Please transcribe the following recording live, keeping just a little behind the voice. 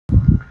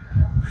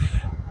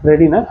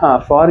Ready na?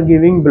 For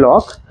giving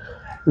block,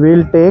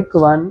 we'll take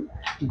one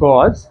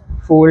gauze,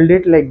 fold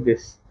it like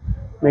this,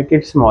 make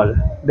it small,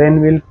 then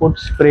we'll put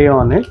spray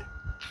on it.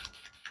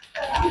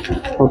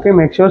 Okay,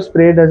 make sure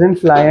spray doesn't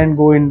fly and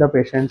go in the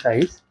patient's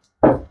eyes.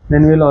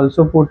 Then we'll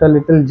also put a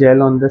little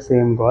gel on the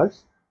same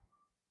gauze,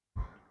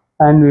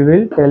 and we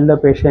will tell the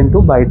patient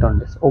to bite on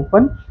this.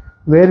 Open.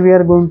 Where we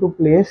are going to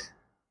place,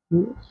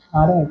 we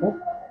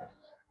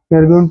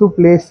are going to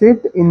place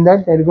it in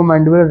that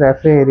pterygomandibular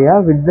raphe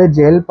area with the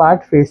gel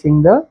part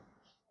facing the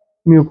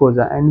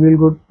mucosa, and we'll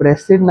go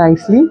press it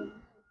nicely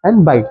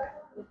and bite.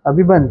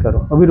 अभी बंद करो,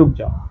 अभी रुक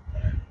जाओ.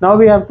 Now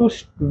we have to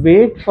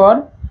wait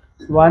for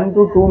 1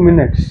 to 2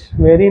 minutes.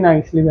 Very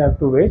nicely we have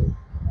to wait.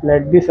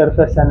 Let the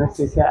surface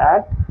anesthesia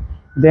act.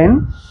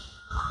 Then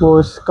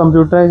वो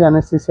computerized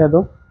anesthesia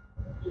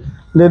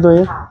दे दो,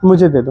 ये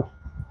मुझे दे दो.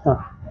 हाँ.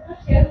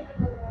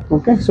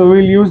 Okay, so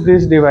we'll use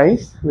this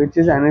device, which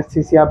is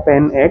anesthesia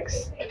pen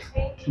X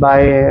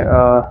by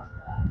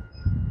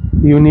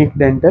Unique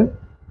Dental.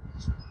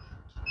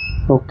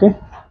 Okay,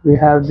 we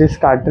have this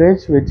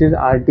cartridge, which is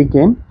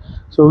articaine.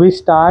 So we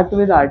start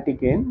with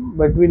articaine,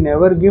 but we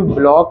never give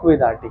block with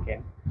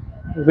articaine.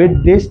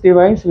 With this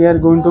device, we are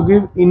going to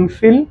give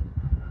infill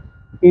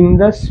in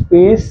the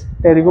space,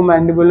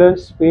 pterygomandibular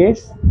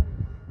space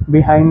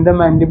behind the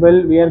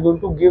mandible. We are going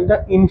to give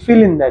the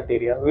infill in that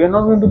area. We are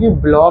not going to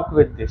give block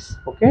with this.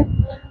 Okay,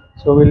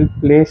 so we'll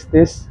place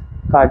this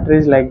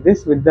cartridge like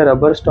this with the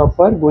rubber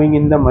stopper going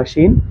in the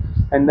machine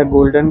and the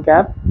golden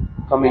cap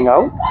coming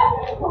out.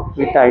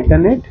 We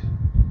tighten it.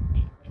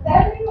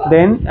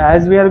 Then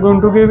as we are going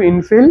to give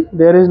infill,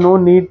 there is no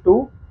need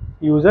to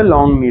use a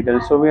long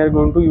needle, so we are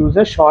going to use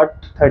a short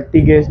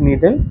 30 gauge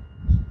needle,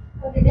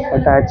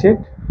 attach it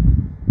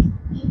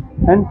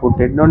and put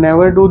it. Now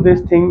never do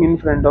this thing in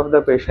front of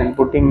the patient,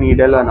 putting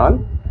needle and all.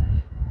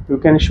 You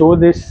can show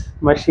this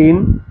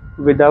machine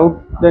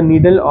without the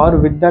needle or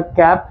with the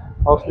cap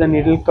of the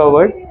needle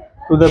covered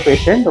to the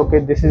patient. Okay,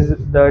 this is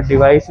the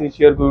device which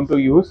you are going to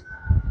use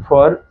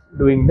for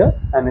doing the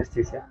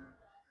anesthesia.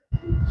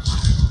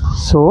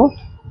 So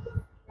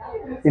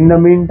in the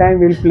meantime,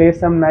 we'll play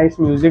some nice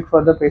music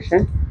for the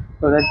patient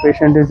so that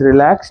patient is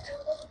relaxed,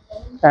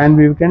 and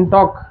we can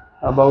talk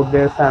about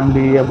their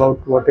family,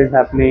 about what is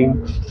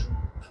happening.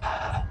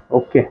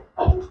 Okay,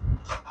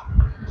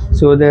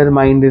 so their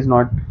mind is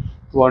not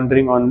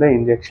wandering on the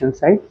injection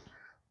side.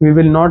 We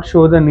will not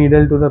show the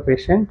needle to the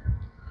patient.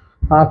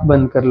 Aankh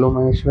band kar lo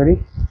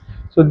Maheshwari.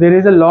 So there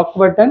is a lock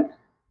button.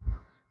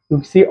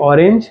 You see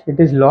orange, it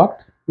is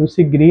locked. You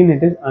see green,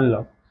 it is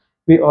unlocked.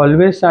 We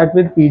always start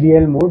with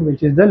PDL mode,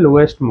 which is the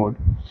lowest mode.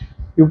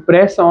 You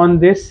press on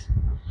this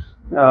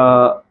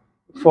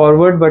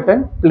forward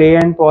button, play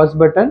and pause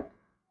button,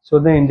 so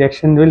the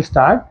injection will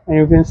start, and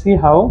you can see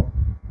how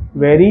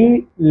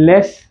very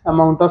less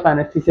amount of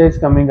anesthesia is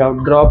coming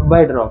out, drop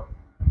by drop.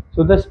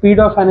 So the speed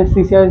of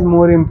anesthesia is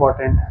more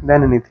important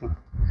than anything.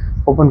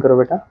 Open karo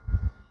beta.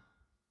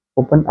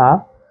 Open.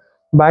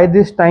 By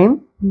this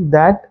time,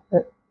 that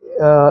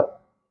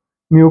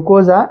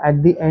mucosa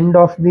at the end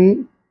of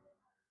the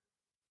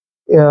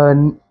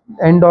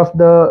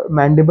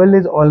mandible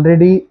is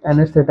already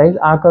anesthetized.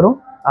 Karo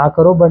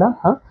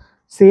bada.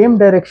 Same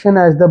direction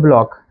as the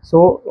block.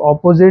 So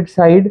opposite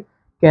side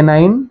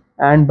canine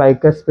and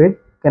bicuspid,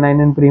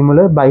 canine and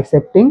premolar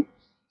bisecting.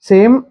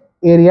 Same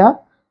area,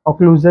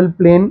 occlusal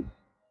plane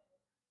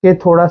के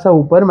थोड़ा सा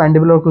ऊपर,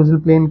 mandibular occlusal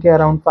plane के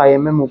around 5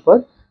 mm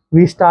ऊपर.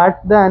 We start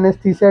the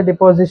anesthesia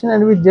deposition,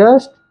 and we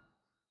just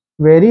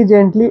very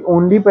gently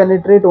only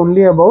penetrate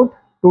only about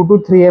 2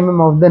 to 3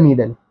 mm of the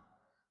needle.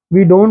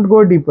 We don't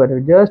go deeper,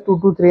 just 2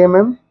 to 3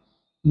 mm.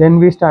 Then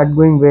we start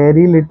going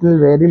very little,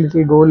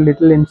 go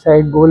little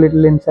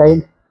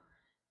inside.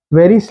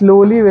 Very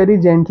slowly, very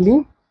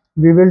gently,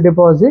 we will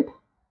deposit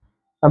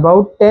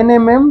about 10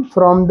 mm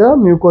from the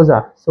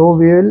mucosa. So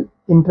we will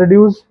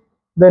introduce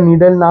the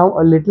needle now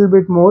a little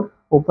bit more.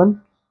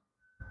 Open.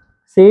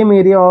 Same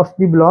area of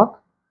the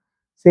block,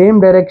 same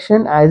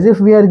direction as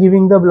if we are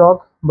giving the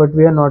block, but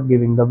we are not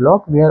giving the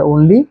block. We are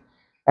only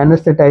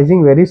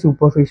anesthetizing very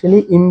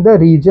superficially in the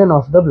region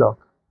of the block.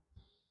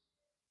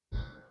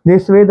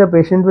 This way the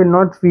patient will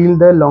not feel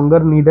the longer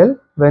needle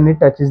when it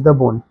touches the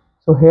bone.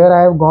 So here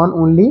I have gone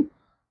only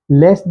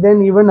less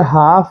than even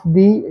half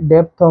the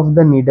depth of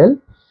the needle,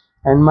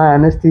 and my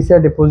anesthesia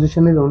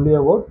deposition is only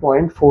about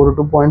 0.4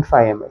 to 0.5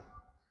 ml.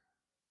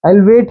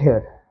 I'll wait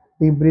here.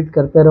 Deep breathe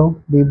karte raho,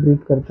 deep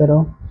breathe karte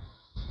raho.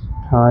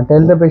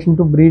 Tell the patient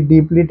to breathe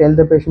deeply, tell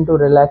the patient to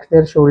relax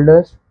their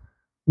shoulders.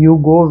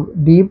 You go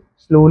deep,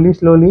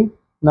 slowly.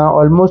 Now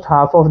almost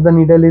half of the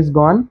needle is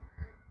gone,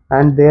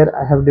 and there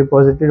I have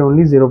deposited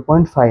only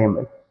 0.5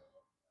 ml.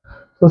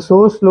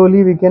 So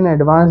slowly we can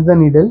advance the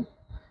needle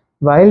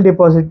while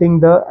depositing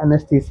the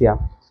anesthesia.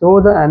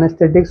 So the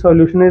anesthetic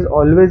solution is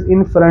always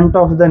in front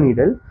of the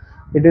needle.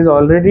 It is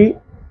already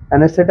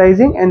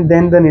anesthetizing, and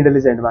then the needle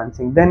is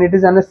advancing. Then it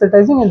is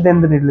anesthetizing, and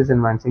then the needle is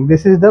advancing.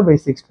 This is the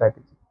basic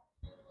strategy.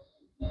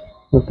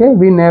 Okay,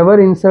 we never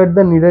insert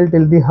the needle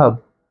till the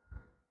hub.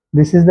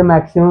 This is the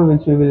maximum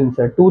which we will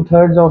insert.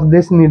 2/3 of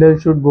this needle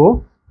should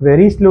go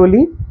very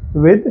slowly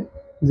with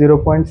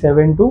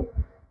 0.7 to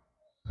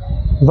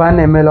 1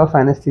 ml of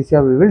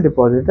anesthesia we will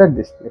deposit at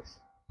this place.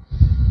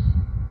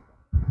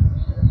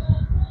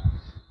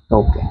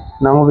 Okay,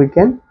 now we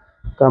can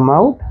come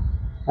out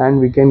and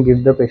we can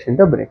give the patient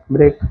a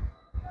break.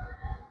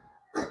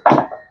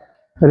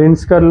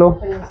 Rinse kar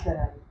lo.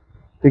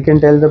 We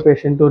can tell the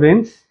patient to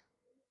rinse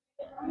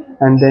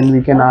and then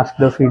we can ask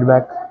the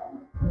feedback.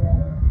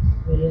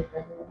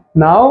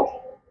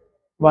 Now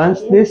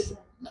once this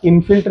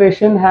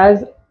infiltration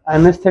has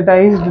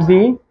anesthetized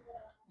the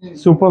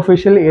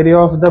superficial area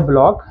of the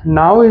block,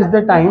 now is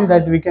the time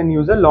that we can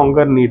use a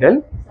longer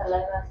needle.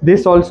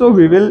 This also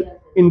we will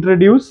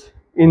introduce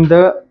in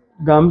the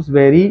gums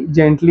very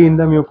gently in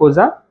the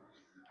mucosa.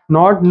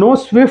 No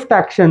swift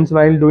actions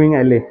while doing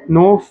LA,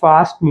 no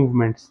fast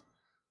movements,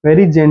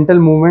 very gentle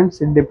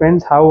movements. It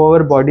depends how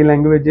our body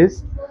language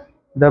is.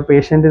 The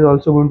patient is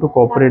also going to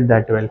cooperate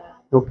that well.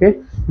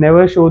 Okay,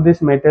 never show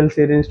this metal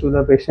syringe to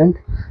the patient.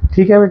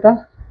 ठीक है बेटा,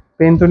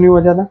 pen तो नहीं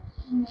हो जाता?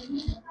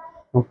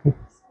 Okay,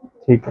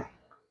 ठीक है.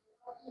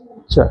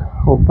 चल,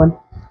 open,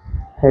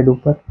 head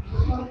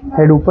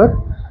ऊपर.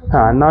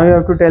 हाँ, now you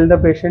have to tell the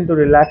patient to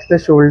relax the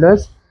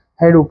shoulders.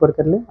 Head ऊपर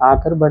कर ले,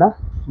 आकर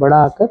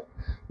बड़ा आकर.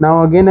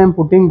 Now again I am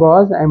putting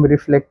gauze. I am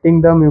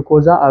reflecting the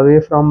mucosa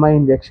away from my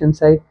injection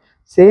site.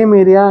 Same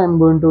area I am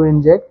going to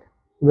inject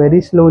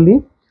very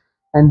slowly,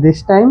 and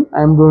this time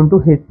I am going to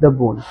hit the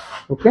bone.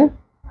 Okay,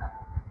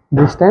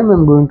 this time I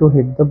am going to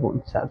hit the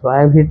bone. So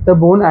I have hit the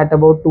bone at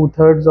about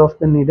 2/3 of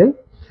the needle.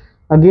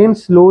 Again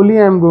slowly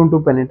I am going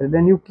to penetrate,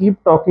 and you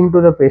keep talking to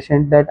the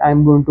patient that I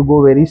am going to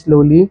go very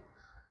slowly.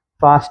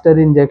 Faster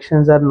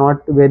injections are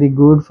not very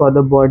good for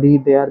the body.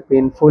 They are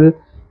painful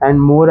and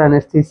more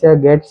anesthesia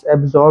gets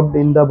absorbed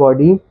in the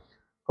body,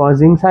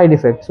 causing side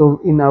effects.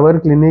 So in our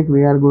clinic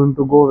we are going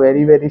to go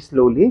very, very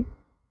slowly.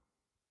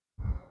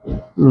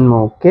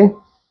 Okay,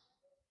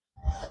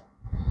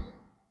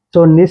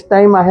 so this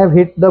time I have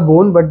hit the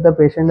bone, but the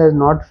patient has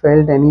not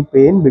felt any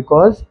pain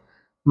because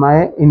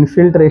my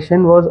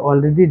infiltration was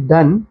already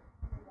done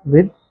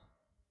with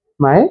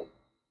my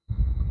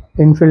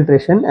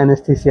infiltration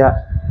anesthesia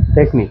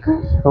technique.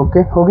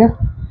 Okay, हो गया?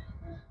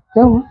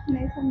 क्या हुआ?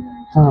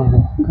 हाँ,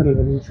 कर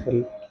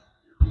ले.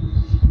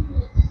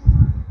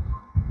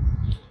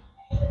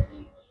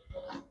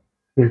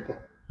 ठीक है.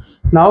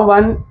 Now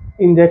one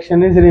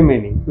injection is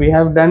remaining. We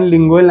have done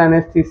lingual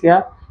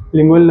anesthesia,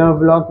 lingual nerve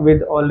block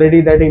with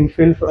already that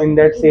infill in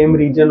that same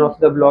region of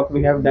the block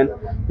we have done.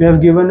 We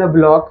have given a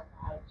block,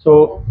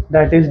 so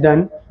that is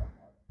done.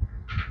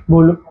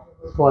 Bolo.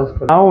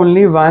 Now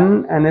only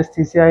one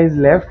anesthesia is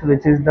left,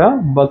 which is the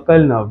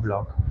buccal nerve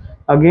block.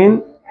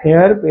 Again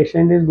here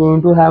patient is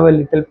going to have a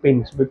little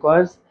pinch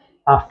because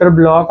after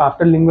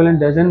lingual, it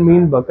doesn't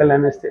mean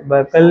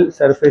buccal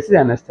surface is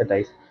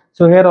anesthetized.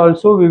 So here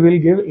also we will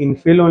give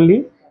infill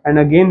only, and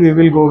again we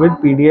will go with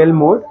PDL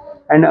mode,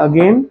 and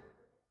again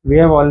we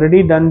have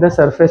already done the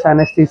surface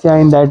anesthesia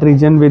in that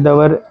region with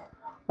our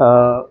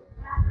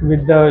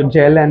with the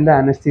gel and the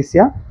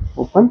anesthesia.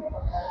 Open.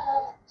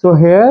 So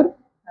here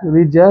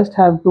we just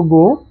have to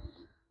go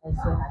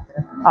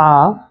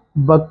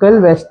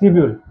buccal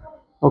vestibule.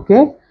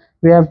 Okay,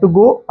 we have to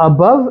go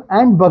above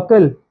and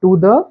buccal to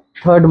the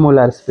third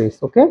molar space.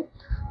 Okay,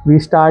 we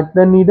start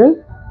the needle,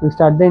 we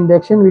start the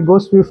injection, we go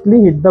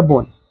swiftly, hit the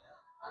bone.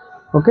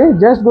 Okay,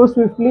 just go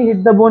swiftly,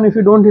 hit the bone. If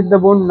you don't hit the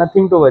bone,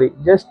 nothing to worry,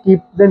 just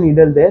keep the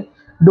needle there.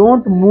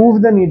 Don't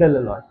move the needle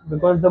a lot,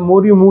 because the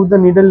more you move the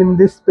needle in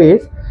this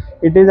space,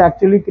 it is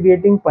actually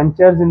creating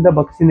punctures in the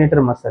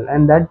buccinator muscle,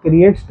 and that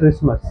creates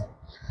trismus.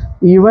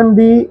 Even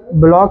the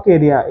block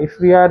area, if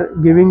we are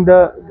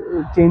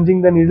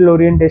changing the needle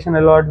orientation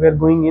a lot, we are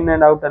going in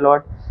and out a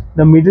lot,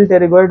 the middle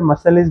pterygoid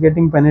muscle is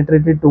getting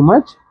penetrated too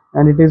much,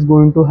 and it is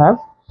going to have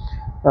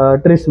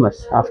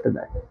trismus after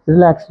that.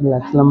 Relax,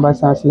 लंबा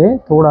सांस ले,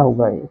 थोड़ा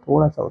होगा ये,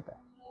 थोड़ा सा होता है.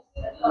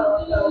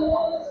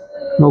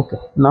 Okay,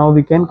 now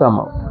we can come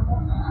out.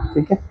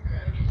 ठीक है,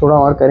 थोड़ा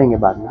और करेंगे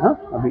बाद में. हाँ,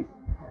 अभी.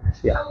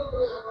 Yeah.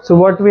 So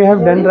what we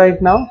have done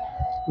right now,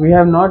 we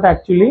have not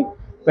actually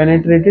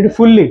penetrated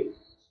fully.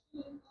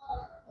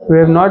 We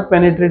have not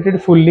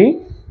penetrated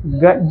fully,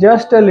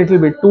 just a little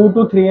bit. 2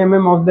 to 3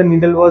 mm of the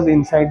needle was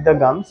inside the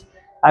gums.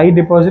 I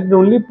deposited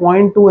only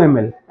 0.2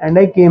 ml and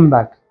I came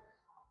back.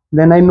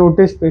 Then I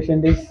noticed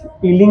patient is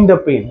feeling the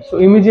pain, so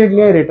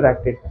immediately I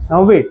retracted.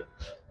 Now wait,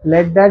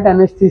 let that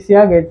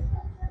anesthesia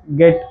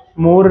get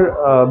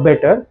more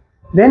better,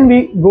 then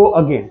we go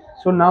again.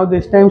 So now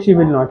this time she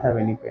will not have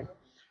any pain.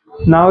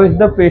 Now if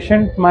the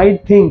patient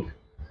might think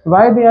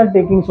why they are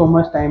taking so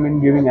much time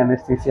in giving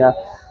anesthesia,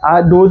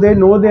 do they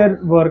know their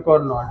work or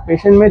not?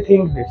 Patient may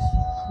think this,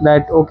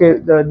 that okay,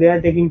 they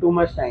are taking too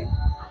much time.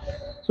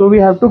 So we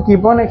have to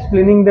keep on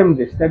explaining them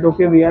this, that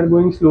okay, we are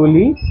going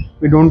slowly,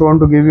 we don't want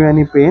to give you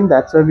any pain,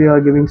 that's why we are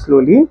giving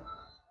slowly,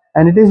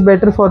 and it is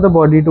better for the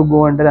body to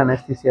go under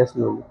anesthesia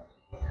slowly.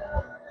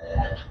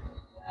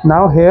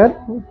 Now here,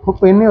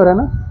 pain nahi ho raha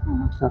na?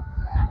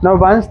 Now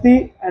once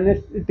the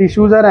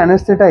tissues are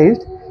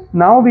anesthetized,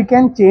 now we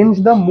can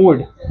change the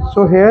mode.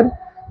 So here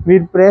we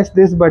press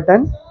this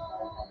button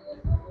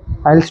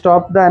I'll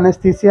stop the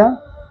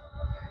anesthesia.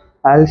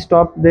 I'll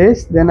stop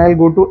this. Then I'll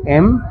go to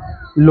M,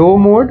 low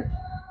mode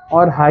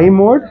or high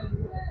mode.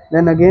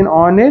 Then again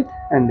on it,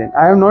 and then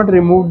I have not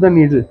removed the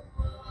needle.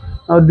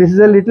 Now this is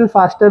a little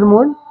faster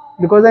mode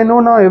because I know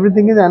now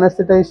everything is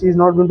anesthetized. She is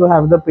not going to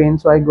have the pain,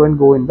 so I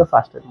go in the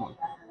faster mode.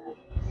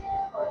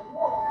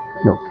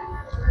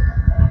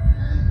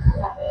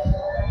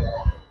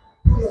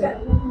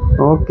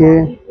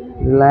 Okay,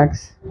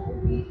 relax.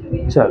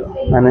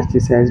 चलो,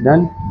 anesthesia is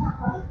done.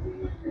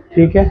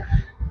 ठीक है.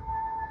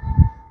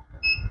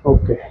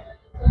 Okay,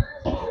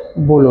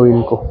 बोलो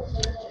इनको.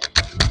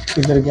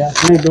 किधर गया?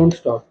 नहीं, don't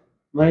stop.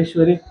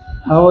 Maheshwari,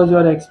 how was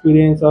your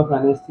experience of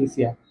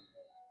anaesthesia?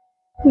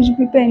 कुछ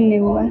भी पेन नहीं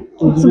हुआ है.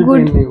 It's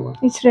good.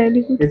 It's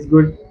really good. It's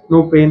good.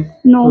 No pain.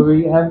 No. So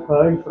we have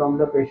heard from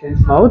the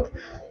patient's mouth.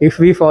 If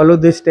we follow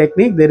this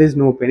technique, there is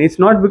no pain. It's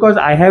not because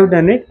I have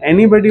done it.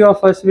 Anybody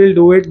of us will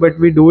do it, but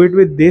we do it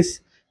with this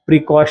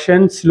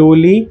precaution,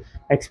 slowly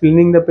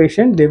explaining the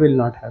patient. They will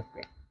not have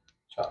pain.